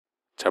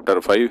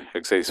Chapter 5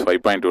 exercise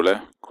 5.2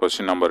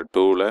 question number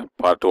 2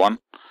 part 1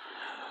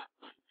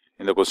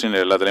 இந்த question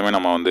எல்லாத்துலேயுமே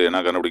நம்ம என்ன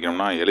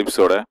கண்டுபிடிக்கணும்னா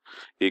எலிப்ஸோட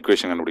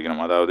ஈக்குவேஷன்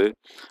கண்டுபிடிக்கணும். அதாவது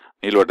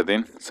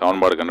நீள்வட்டத்தின்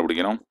சமன்பாடு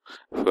கண்டுபிடிக்கணும்.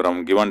 ஃப்ரம்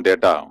கிவன்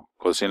டேட்டா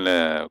கொஸ்டினில்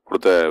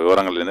கொடுத்த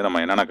விவரங்கள்லேருந்து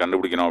நம்ம என்னென்ன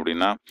கண்டுபிடிக்கணும்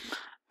அப்படின்னா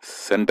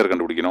சென்டர்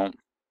கண்டுபிடிக்கணும்,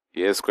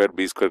 a²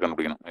 b²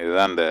 கண்டுபிடிக்கணும்.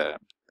 இதுதான் இந்த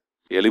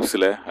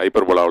எலிப்ஸில்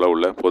ஹைப்பர்போலாவில்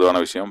உள்ள பொதுவான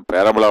விஷயம்.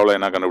 பேரபோலாவில்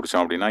என்ன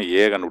கண்டுபிடிச்சோம் அப்படின்னா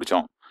ஏ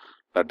கண்டுபிடிச்சோம்,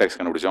 வெர்டெக்ஸ்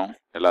கண்டுபிடிச்சோம்,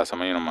 எல்லா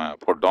சமயம் நம்ம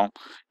போட்டோம்.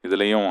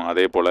 இதுலேயும்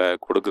அதே போல்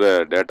கொடுக்குற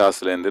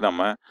டேட்டாஸ்லேருந்து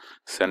நம்ம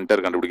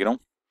சென்டர் கண்டுபிடிக்கணும்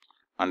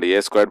அண்ட்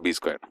a² b².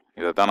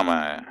 இதை தான் நம்ம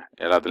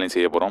எல்லாத்துலேயும்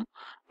செய்ய போகிறோம்.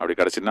 அப்படி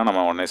கிடச்சிட்டுனா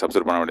நம்ம உடனே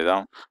சப்ஸ்டிட் பண்ண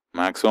வேண்டியதான்.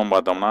 மேக்ஸிமம்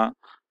பார்த்தோம்னா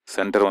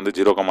சென்டர்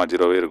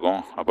 0,0 இருக்கும்.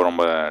 அப்போ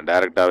நம்ம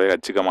டைரெக்டாகவே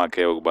h,k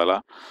பதிலாக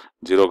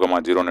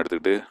 0,0ன்னு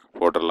எடுத்துக்கிட்டு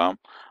போட்டுடலாம்.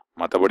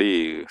 மற்றபடி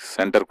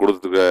சென்டர்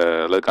கொடுத்துக்க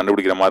அல்லது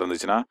கண்டுபிடிக்கிற மாதிரி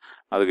இருந்துச்சுன்னா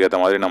அதுக்கேற்ற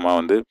மாதிரி நம்ம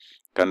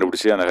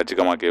கண்டுபிடிச்சி அந்த h,k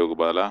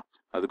பதிலாக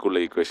அதுக்குள்ள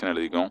ஈக்குவேஷன்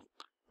எழுதிக்கும்.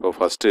 இப்போ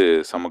ஃபஸ்ட்டு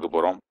சம்முக்கு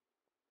போகிறோம்.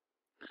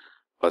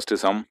 ஃபஸ்ட்டு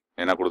சம்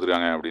என்ன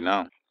கொடுத்துருக்காங்க அப்படின்னா,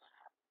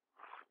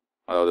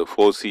 அதாவது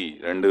 4C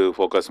ரெண்டு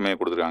ஃபோக்கஸுமே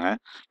கொடுத்துருக்காங்க.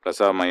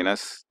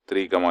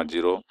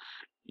 +/-3,0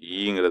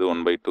 ஈங்கிறது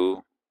 1/2.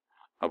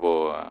 அப்போது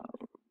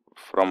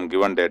ஃப்ரம்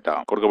கிவன் டேட்டா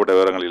கொடுக்கப்பட்ட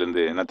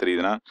விவரங்களிலிருந்து என்ன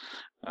தெரியுதுன்னா,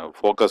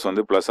 ஃபோக்கஸ் +/-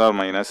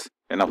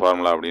 என்ன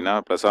ஃபார்முலா அப்படின்னா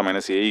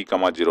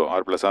 +/-AE,0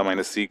 ஆர்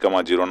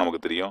 +/-C,0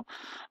 நமக்கு தெரியும்.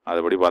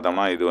 அதுபடி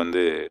பார்த்தோம்னா இது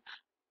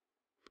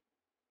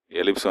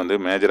ellipse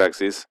major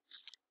axis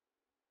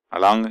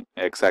along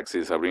X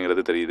axis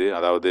அப்படிங்கிறது தெரியுது.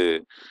 அதாவது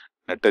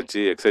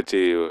நெட்டச்சு எக்ஸ்ஹெச்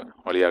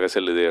வழியாக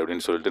செல்லுது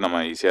அப்படின்னு சொல்லிட்டு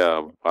நம்ம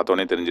ஈஸியாக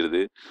பார்த்தோன்னே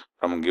தெரிஞ்சிருது.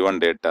 From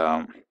given data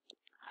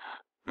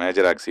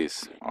major axis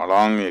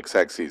along X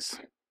axis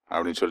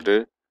அப்படின்னு சொல்லிட்டு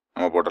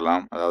நம்ம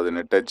போட்டலாம். அதாவது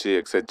நெட்டச்சு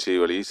எக்ஸ்ஹெச்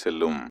வழி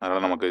செல்லும்.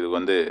 அதனால் நமக்கு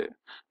இது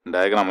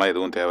டயக்ராம்லாம்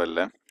எதுவும்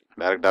தேவையில்லை,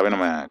 டைரெக்டாகவே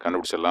நம்ம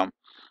கண்டுபிடிச்சிடலாம்.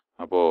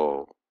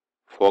 அப்போது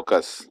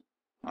ஃபோக்கஸ்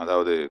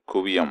அதாவது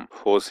குவியம்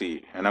 4C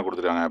என்ன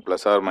கொடுத்துருக்காங்க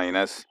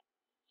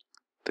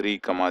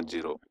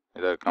 +/-3,0.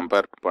 இதை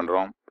கம்பேர்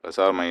பண்ணுறோம்.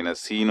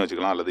 +/-Cன்னு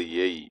வச்சுக்கலாம் அல்லது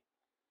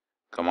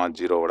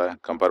AE,0வோட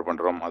கம்பேர்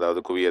பண்ணுறோம். அதாவது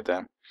குவியத்தை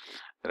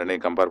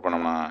ரெண்டையும் கம்பேர்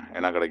பண்ணோம்னா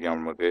என்ன கிடைக்கும்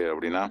நமக்கு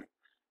அப்படின்னா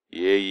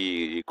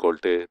AE =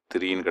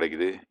 3ன்னு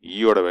கிடைக்குது.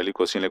 ஈயோட வேல்யூ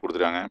கொஸ்டின்லேயே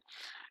கொடுத்துருக்காங்க.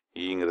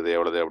 ஈங்கிறது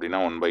எவ்வளவு அப்படின்னா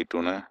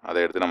 1/2ன்னு. அதை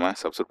எடுத்து நம்ம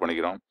சப்ஸ்டிட்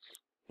பண்ணிக்கிறோம்.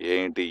 A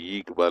 ×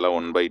 Eக்கு பதிலாக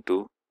 1/2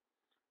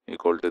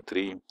 =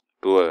 3.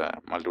 2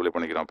 மல்டிப்ளை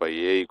பண்ணிக்கிறோம். இப்போ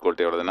A =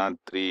 எவ்வளோதுன்னா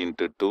 3 ×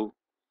 2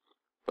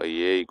 இப்போ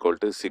A =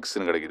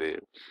 6ன்னு கிடைக்குது.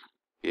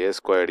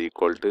 A²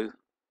 =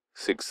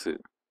 6²,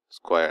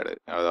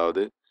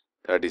 அதாவது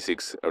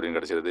 36 அப்படின்னு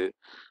கிடச்சிருது.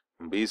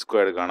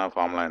 B²க்கான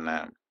ஃபார்முலா என்ன?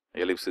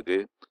 எலிப்ஸை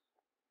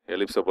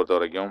பொறுத்த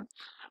வரைக்கும்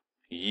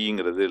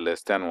ஈங்கிறது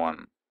 <1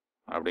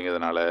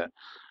 அப்படிங்கிறதுனால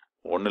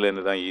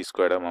 1லேருந்து தான் E²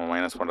 நம்ம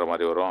மைனஸ் பண்ணுற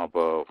மாதிரி வரும்.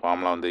 அப்போ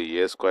ஃபார்முலா A²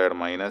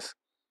 -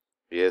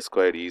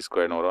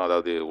 A²E²ன்னு வரும்.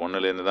 அதாவது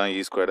 1லேருந்து தான் E²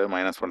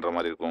 மைனஸ் பண்ணுற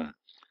மாதிரி இருக்கும்.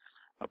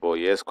 அப்போது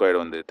A²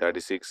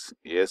 36,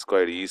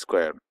 A²E²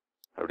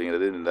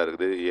 அப்படிங்கிறது இந்த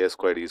இருக்குது.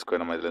 A²E²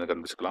 நம்ம இதுலேருந்து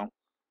கண்டுபிடிச்சிக்கலாம்.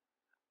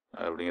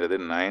 அப்படிங்கிறது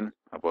 9.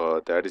 அப்போ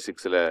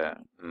 36ல்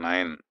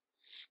 9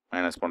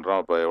 மைனஸ் பண்ணுறோம்.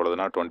 அப்போ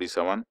எவ்வளோதுன்னா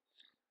 27.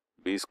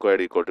 B² =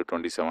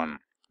 27.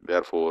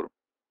 தேர்ஃபோர்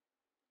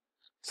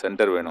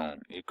சென்டர் வேணும்.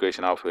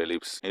 ஈக்குவேஷன் ஆஃப்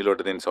எலிப்ஸ்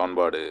நீள்வட்டத்தின்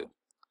சமன்பாடு.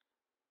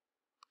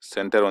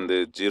 சென்டர்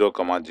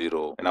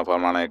 0,0 என்ன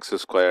ஃபார்முலானா x²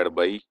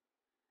 A²,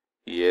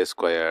 y²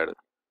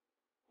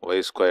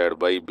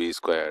 B².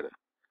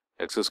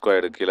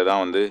 x² கீழே தான்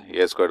A²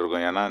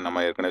 இருக்கும். ஏன்னா நம்ம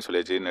ஏற்கனவே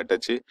சொல்லியாச்சு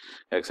நெட்டச்சு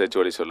எக்ஸ்ஹெச்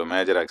வழி சொல்லும்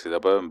மேஜர் ஆக்சிஸ்.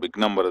 அப்போ பிக்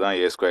நம்பர் தான்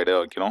A²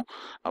 வைக்கணும்.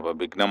 அப்போ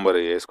பிக் நம்பர்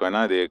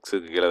A²னா இது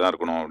எக்ஸுக்கு கீழே தான்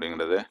இருக்கணும்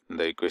அப்படிங்கிறது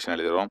இந்த ஈக்குவேஷன்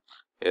எழுதுகிறோம்.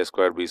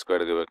 A²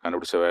 B²க்கு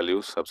கண்டுபிடிச்ச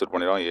வேல்யூஸ் சப்ஸ்டிட்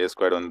பண்ணிடுறோம். A²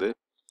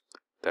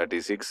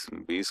 36,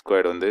 B²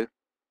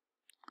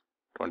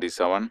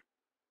 27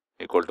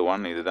 =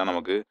 1. இதுதான்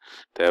நமக்கு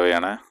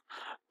தேவையான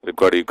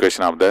required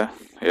equation of the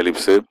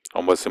ellipse.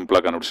 ரொம்ப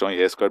சிம்பிளாக கண்டுபிடிச்சோம்.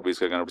 A²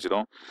 B²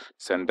 கண்டுபிடிச்சிடும்.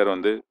 சென்டர்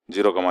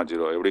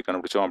 0,0 எப்படி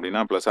கண்டுபிடிச்சோம்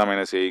அப்படின்னா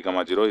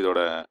 +/-AE,0 இதோட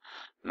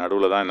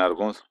நடுவில் தான் என்ன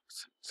இருக்கும்,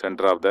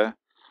 சென்டர் ஆஃப் த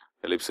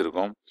எலிப்ஸ்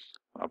இருக்கும்.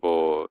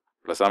 அப்போது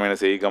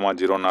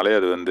 +/-AE,0னாலே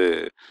அது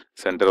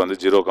சென்டர்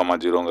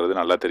 0,0ங்கிறது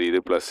நல்லா தெரியுது.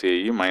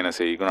 +AE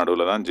 -AEக்கும்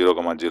நடுவில் தான்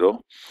 0,0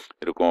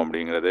 இருக்கும்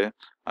அப்படிங்கிறது.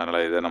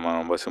 அதனால் இதை நம்ம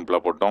ரொம்ப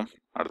சிம்பிளாக போட்டோம்.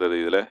 அடுத்தது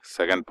இதில்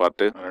செகண்ட்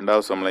பார்ட்டு.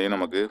 ரெண்டாவது சம்லையும்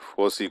நமக்கு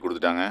 4C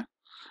கொடுத்துட்டாங்க.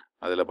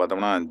 அதில்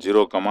பார்த்தோம்னா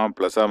 0,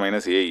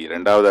 +/-AE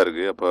ரெண்டாவதாக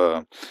இருக்குது. அப்போ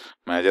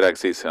மேஜர்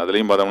ஆக்சிஸ்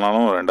அதுலேயும்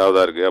பார்த்தோம்னாலும்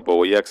ரெண்டாவதாக இருக்குது. அப்போ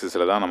ஒய்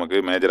ஆக்சிஸில் தான் நமக்கு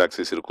மேஜர்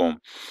ஆக்சிஸ் இருக்கும்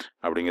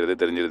அப்படிங்கிறது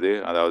தெரிஞ்சிருது.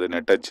 அதாவது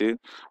நெட்டச்சு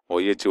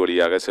OH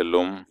வழியாக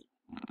செல்லும்.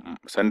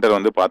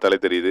 சென்டர் பார்த்தாலே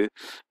தெரியுது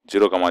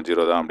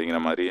 0,0 தான் அப்படிங்கிற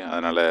மாதிரி.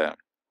 அதனால்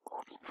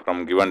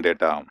ஃப்ரம் கிவன்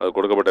டேட்டா அது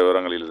கொடுக்கப்பட்ட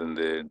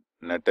விவரங்களிலிருந்து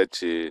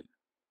நெட்டச்சு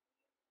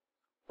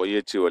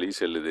OH வழி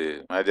செல்லுது.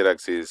 Major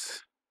axis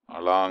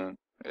along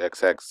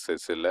X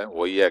axis இல்லை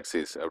ஒய்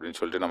ஆக்சிஸ் அப்படின்னு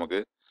சொல்லிட்டு நமக்கு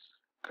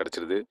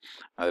கிடச்சிருது.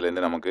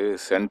 அதுலேருந்து நமக்கு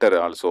சென்டர்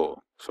ஆல்சோ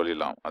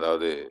சொல்லிடலாம்.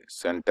 அதாவது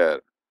சென்டர்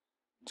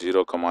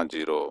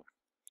 0,0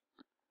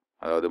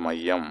 அதாவது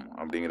மையம்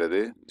அப்படிங்கிறது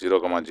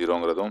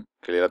 0,0ங்கிறதும்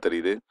கிளியராக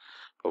தெரியுது.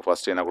 இப்போ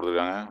ஃபஸ்ட்டு என்ன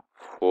கொடுத்துருக்காங்க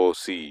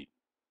 4C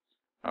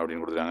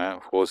அப்படின்னு கொடுத்துருக்காங்க.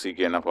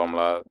 4Cக்கு என்ன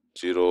formula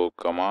 0,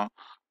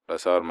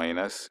 plus R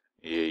minus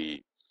AE.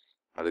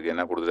 அதுக்கு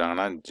என்ன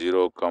கொடுத்துருக்காங்கன்னா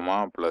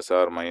 0, ப்ளஸ்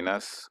ஆர்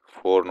மைனஸ்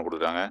 4ன்னு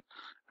கொடுத்துருக்காங்க.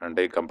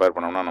 ரெண்டையும் கம்பேர்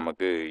பண்ணோம்னா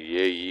நமக்கு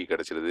ஏஇ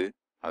கிடச்சிருது,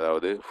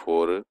 அதாவது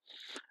 4.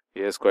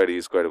 ஏ ஸ்கொயர்டு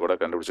இ ஸ்கொயர்டு கூட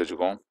கண்டுபிடிச்சி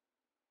வச்சுக்கோம்.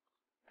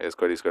 ஏ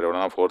ஸ்கொயர்டு இ ஸ்கொயர்டு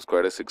எவ்வளோனா 4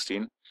 ஸ்கொயர்டு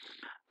 16.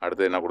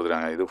 அடுத்தது என்ன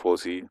கொடுத்துருக்காங்க, இது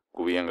 4C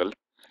குவியங்கள்.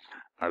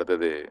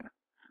 அடுத்தது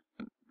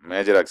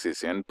major axis,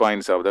 N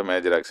points of the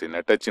major axis,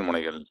 நெட்டச்சின்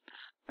முனைகள்.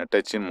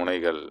 நெட்டச்சின்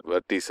முனைகள்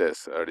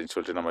வெர்டிசஸ் அப்படின்னு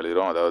சொல்லிட்டு நம்ம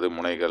எழுதுகிறோம். அதாவது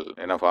முனைகள்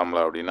என்ன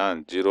ஃபார்முலா அப்படின்னா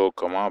 0,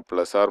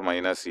 ப்ளஸ் ஆர்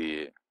மைனஸ்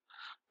ஏ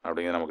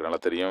அப்படிங்கிறது நமக்கு நல்லா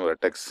தெரியும்.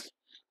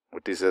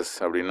 வெர்டிசஸ்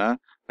அப்படின்னா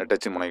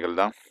நெட்டச்சின் முனைகள்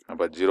தான்.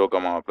 அப்போ 0,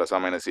 ப்ளஸ்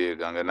ஆர் மைனஸ் ஏ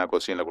அங்கே என்ன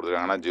கொஸ்டினில்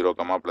கொடுத்துருக்காங்கன்னா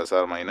 0, ப்ளஸ்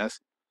ஆர் மைனஸ்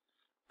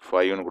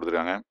 5ன்னு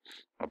கொடுத்துருக்காங்க.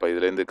 அப்போ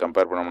இதுலேருந்து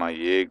கம்பேர் பண்ணோம்னா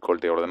ஏ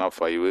equal to எவ்வளோதுன்னா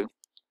 5,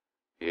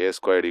 A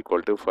squared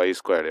equal to 5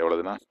 squared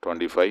எவ்வளோதுன்னா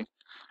 25.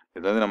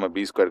 இது வந்து நம்ம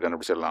பி ஸ்கொயர்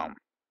கண்டுபிடிச்சிடலாம்.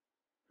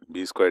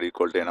 பி ஸ்கொயர்டு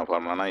ஈக்குவல் டு என்ன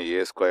ஃபார்முலானா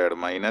ஏ squared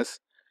minus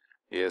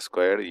A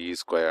squared E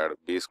squared.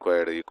 B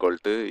squared equal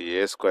to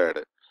A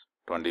squared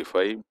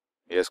 25,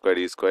 A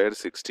squared E squared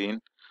 16,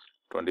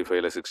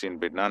 25ல் 16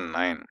 போயிட்டுனா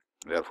 9.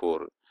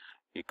 Therefore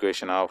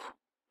equation of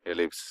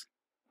ellipse.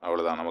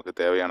 அவ்வளோதான் நமக்கு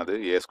தேவையானது.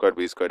 ஏ squared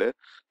B squared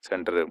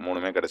centre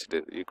மூணுமே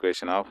கிடச்சிட்டு.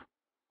 Equation of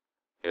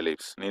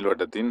ellipse,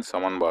 நீள்வட்டத்தின்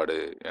சமன்பாடு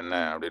என்ன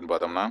அப்படின்னு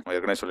பார்த்தோம்னா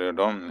ஏற்கனவே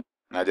சொல்லிட்டோம்.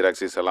 மேஜர்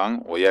ஆக்சிஸ் அலாங்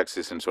ஒய்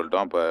ஆக்சிஸ்ன்னு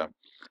சொல்லிட்டோம். அப்போ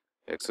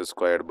X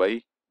squared by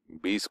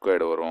B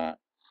squared வரும்.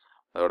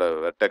 அதோட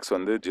வெர்டெக்ஸ்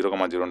வந்து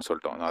 0,0ன்னு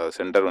சொல்லிட்டோம். அது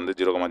சென்டர் வந்து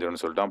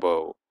 0,0ன்னு சொல்லிட்டோம். அப்போ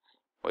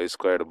Y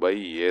squared by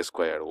A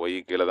squared, Y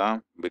கீழே தான்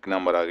பிக்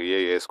நம்பர் ஆகிய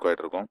ஏ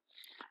ஸ்கொயர்டு இருக்கும்.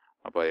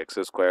 அப்போ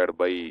எக்ஸ் ஸ்கொயர்டு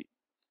பை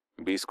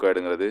பி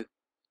ஸ்கொயர்டுங்கிறது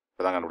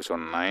இப்போ தான்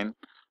கண்டுபிடிச்சோம் 9,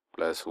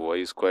 plus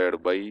Y squared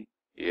by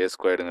A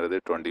ஸ்கொயர்டுங்கிறது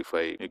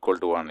 25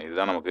 equal to 1.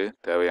 இதுதான் நமக்கு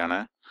தேவையான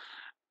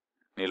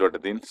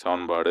நீள்வட்டத்தின்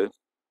சமன்பாடு.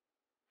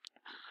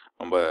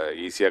 ரொம்ப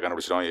ஈஸியாக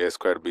கண்டுபிடிச்சிடும். ஏ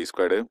ஸ்கொயர் பி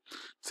ஸ்கொயர்டு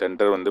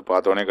சென்டர் வந்து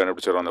பார்த்தோன்னே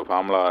கண்டுபிடிச்சிடும். அந்த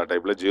ஃபார்முலா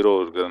டைப்பில் 0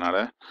 இருக்கிறதுனால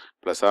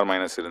ப்ளஸ் ஆர்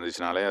மைனஸ்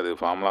இருந்துச்சுனாலே அது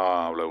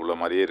ஃபார்முலாவில் உள்ள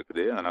மாதிரியே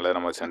இருக்குது. அதனால்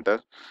நம்ம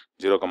சென்டர்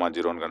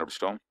 0,0ன்னு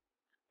கண்டுபிடிச்சிட்டோம்.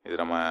 இது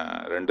நம்ம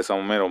ரெண்டு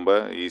சமமே ரொம்ப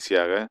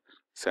ஈஸியாக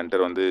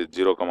சென்டர் வந்து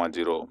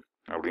 0,0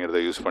 அப்படிங்கிறத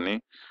யூஸ் பண்ணி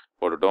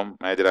போட்டுட்டோம்.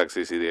 மேஜர்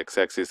ஆக்சிஸ் இது எக்ஸ்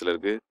ஆக்சிஸில்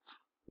இருக்குது,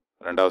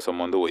 ரெண்டாவது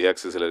சம் வந்து ஒய்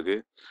ஆக்சிஸில்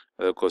இருக்குது.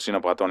 அது கொஸ்டினை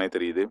பார்த்தோன்னே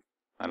தெரியுது.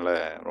 அதனால்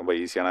ரொம்ப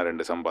ஈஸியான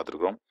ரெண்டு சம்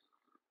பார்த்துருக்குறோம்.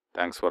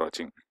 தேங்க்ஸ் ஃபார்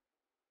வாட்சிங்.